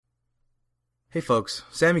Hey folks,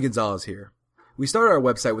 Sammy Gonzalez here. We started our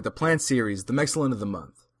website with a planned series, the MXLNT of the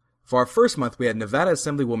Month. For our first month, we had Nevada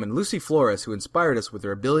Assemblywoman Lucy Flores, who inspired us with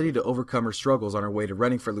her ability to overcome her struggles on her way to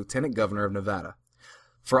running for Lieutenant Governor of Nevada.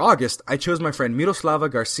 For August, I chose my friend Miroslava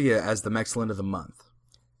Garcia as the MXLNT of the Month.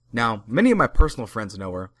 Now, many of my personal friends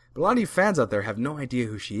know her, but a lot of you fans out there have no idea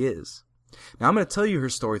who she is. Now, I'm going to tell you her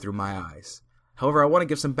story through my eyes. However, I want to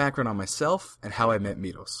give some background on myself and how I met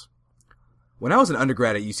Miros. When I was an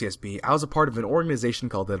undergrad at UCSB, I was a part of an organization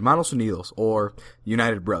called Hermanos Unidos, or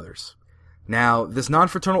United Brothers. Now, this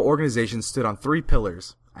non-fraternal organization stood on three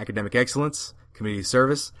pillars: academic excellence, community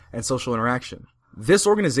service, and social interaction. This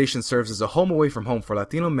organization serves as a home away from home for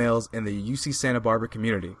Latino males in the UC Santa Barbara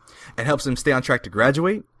community, and helps them stay on track to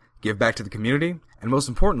graduate, give back to the community, and most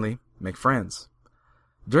importantly, make friends.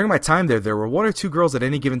 During my time there were one or two girls at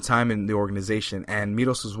any given time in the organization, and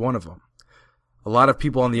Miros was one of them. A lot of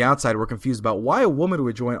people on the outside were confused about why a woman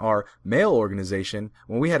would join our male organization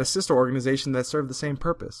when we had a sister organization that served the same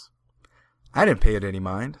purpose. I didn't pay it any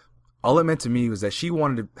mind. All it meant to me was that she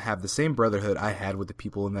wanted to have the same brotherhood I had with the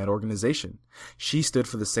people in that organization. She stood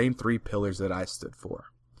for the same three pillars that I stood for.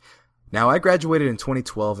 Now, I graduated in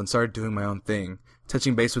 2012 and started doing my own thing,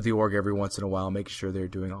 touching base with the org every once in a while, making sure they were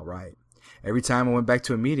doing all right. Every time I went back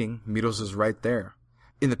to a meeting, Miros was right there.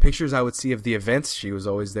 In the pictures I would see of the events, she was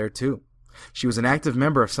always there too. She was an active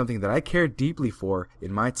member of something that I cared deeply for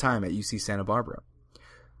in my time at UC Santa Barbara.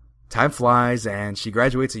 Time flies, and she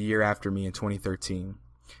graduates a year after me in 2013.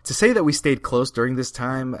 To say that we stayed close during this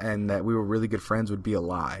time and that we were really good friends would be a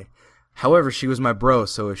lie. However, she was my bro,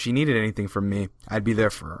 so if she needed anything from me, I'd be there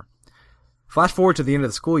for her. Flash forward to the end of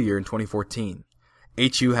the school year in 2014.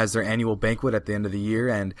 HU has their annual banquet at the end of the year,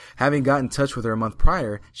 and having got in touch with her a month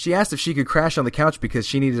prior, she asked if she could crash on the couch because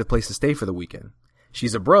she needed a place to stay for the weekend.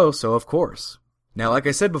 She's a bro, so of course. Now, like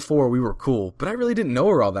I said before, we were cool, but I really didn't know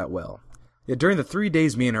her all that well. Yet during the 3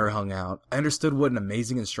 days me and her hung out, I understood what an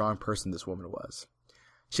amazing and strong person this woman was.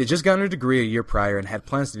 She had just gotten her degree a year prior and had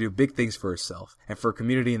plans to do big things for herself and for a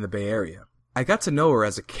community in the Bay Area. I got to know her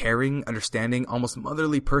as a caring, understanding, almost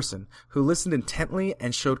motherly person who listened intently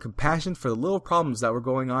and showed compassion for the little problems that were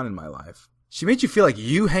going on in my life. She made you feel like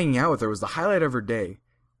you hanging out with her was the highlight of her day,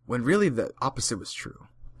 when really the opposite was true.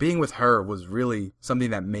 Being with her was really something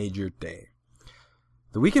that made your day.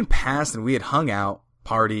 The weekend passed and we had hung out,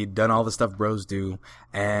 partied, done all the stuff bros do,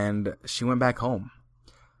 and she went back home.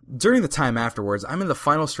 During the time afterwards, I'm in the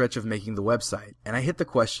final stretch of making the website, and I hit the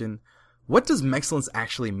question, what does MXLNT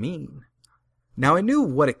actually mean? Now, I knew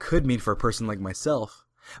what it could mean for a person like myself,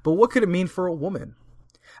 but what could it mean for a woman?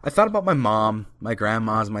 I thought about my mom, my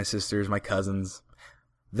grandmas, my sisters, my cousins.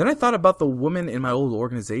 Then I thought about the woman in my old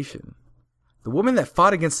organization. The woman that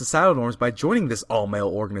fought against societal norms by joining this all-male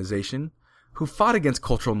organization, who fought against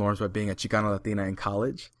cultural norms by being a Chicana Latina in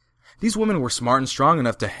college. These women were smart and strong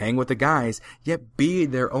enough to hang with the guys, yet be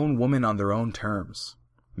their own woman on their own terms.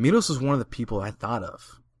 Miros was one of the people I thought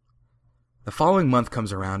of. The following month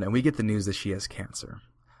comes around and we get the news that she has cancer.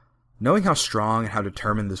 Knowing how strong and how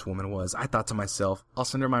determined this woman was, I thought to myself, I'll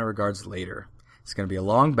send her my regards later. It's going to be a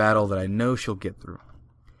long battle that I know she'll get through.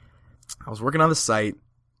 I was working on the site,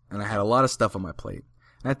 and I had a lot of stuff on my plate.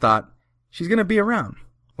 And I thought, she's going to be around.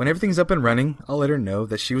 When everything's up and running, I'll let her know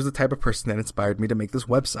that she was the type of person that inspired me to make this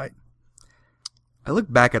website. I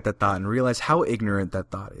look back at that thought and realize how ignorant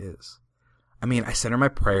that thought is. I mean, I sent her my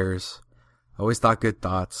prayers. I always thought good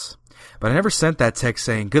thoughts. But I never sent that text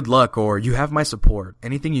saying, good luck, or you have my support.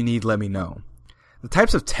 Anything you need, let me know. The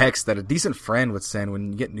types of texts that a decent friend would send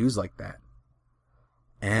when you get news like that.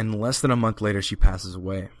 And less than a month later, she passes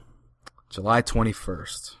away. July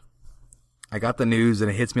 21st. I got the news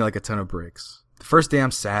and it hits me like a ton of bricks. The first day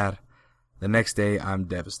I'm sad. The next day I'm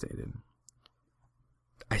devastated.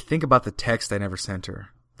 I think about the text I never sent her.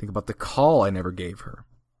 Think about the call I never gave her.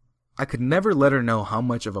 I could never let her know how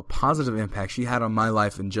much of a positive impact she had on my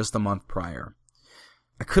life in just a month prior.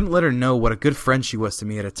 I couldn't let her know what a good friend she was to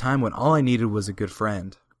me at a time when all I needed was a good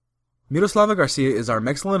friend. Miroslava Garcia is our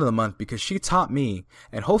MXLNT of the Month because she taught me,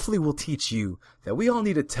 and hopefully will teach you, that we all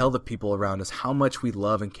need to tell the people around us how much we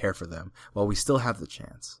love and care for them while we still have the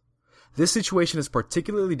chance. This situation is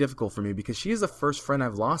particularly difficult for me because she is the first friend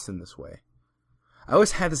I've lost in this way. I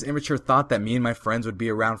always had this immature thought that me and my friends would be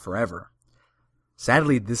around forever.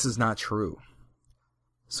 Sadly, this is not true.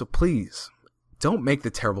 So please, don't make the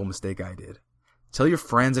terrible mistake I did. Tell your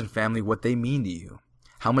friends and family what they mean to you.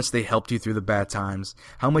 How much they helped you through the bad times,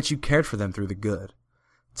 how much you cared for them through the good.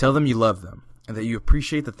 Tell them you love them, and that you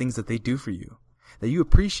appreciate the things that they do for you, that you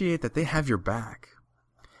appreciate that they have your back.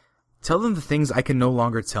 Tell them the things I can no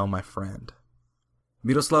longer tell my friend.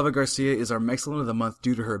 Miroslava Garcia is our MXLNT of the Month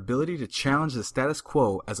due to her ability to challenge the status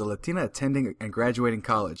quo as a Latina attending and graduating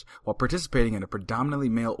college while participating in a predominantly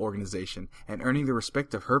male organization and earning the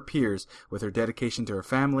respect of her peers with her dedication to her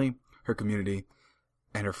family, her community,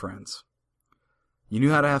 and her friends. You knew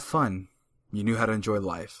how to have fun, you knew how to enjoy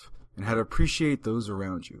life, and how to appreciate those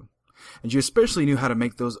around you. And you especially knew how to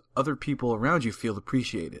make those other people around you feel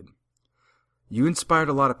appreciated. You inspired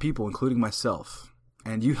a lot of people, including myself.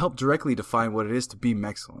 And you help directly define what it is to be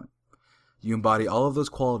MXLNT. You embody all of those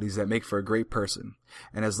qualities that make for a great person.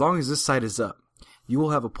 And as long as this site is up, you will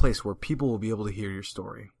have a place where people will be able to hear your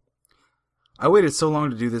story. I waited so long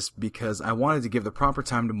to do this because I wanted to give the proper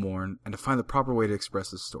time to mourn and to find the proper way to express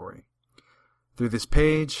this story. Through this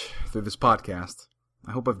page, through this podcast,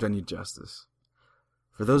 I hope I've done you justice.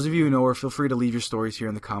 For those of you who know her, feel free to leave your stories here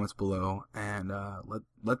in the comments below and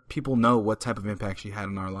let people know what type of impact she had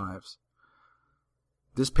on our lives.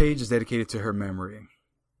 This page is dedicated to her memory.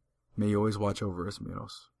 May you always watch over us,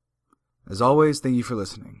 Miros. As always, thank you for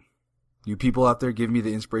listening. You people out there give me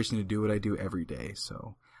the inspiration to do what I do every day,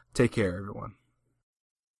 so take care, everyone.